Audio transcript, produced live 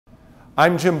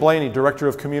I'm Jim Blaney, Director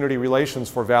of Community Relations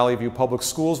for Valley View Public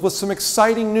Schools, with some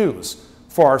exciting news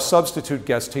for our substitute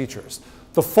guest teachers.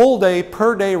 The full day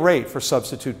per day rate for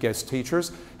substitute guest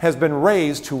teachers has been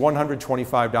raised to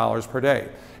 $125 per day.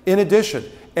 In addition,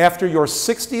 after your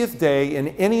 60th day in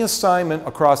any assignment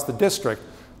across the district,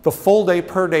 the full day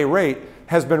per day rate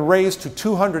has been raised to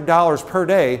 $200 per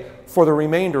day for the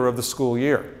remainder of the school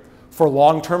year. For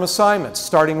long-term assignments,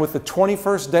 starting with the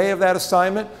 21st day of that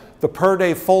assignment, the per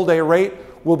day full day rate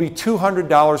will be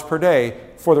 $200 per day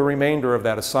for the remainder of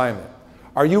that assignment.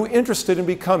 Are you interested in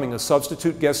becoming a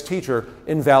substitute guest teacher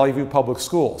in Valley View Public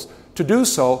Schools? To do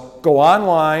so, go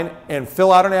online and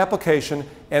fill out an application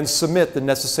and submit the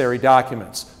necessary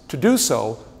documents. To do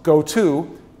so, go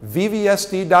to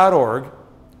VVSD.org,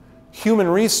 Human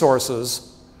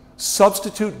Resources,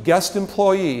 Substitute Guest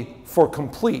Employee for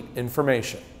complete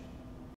information.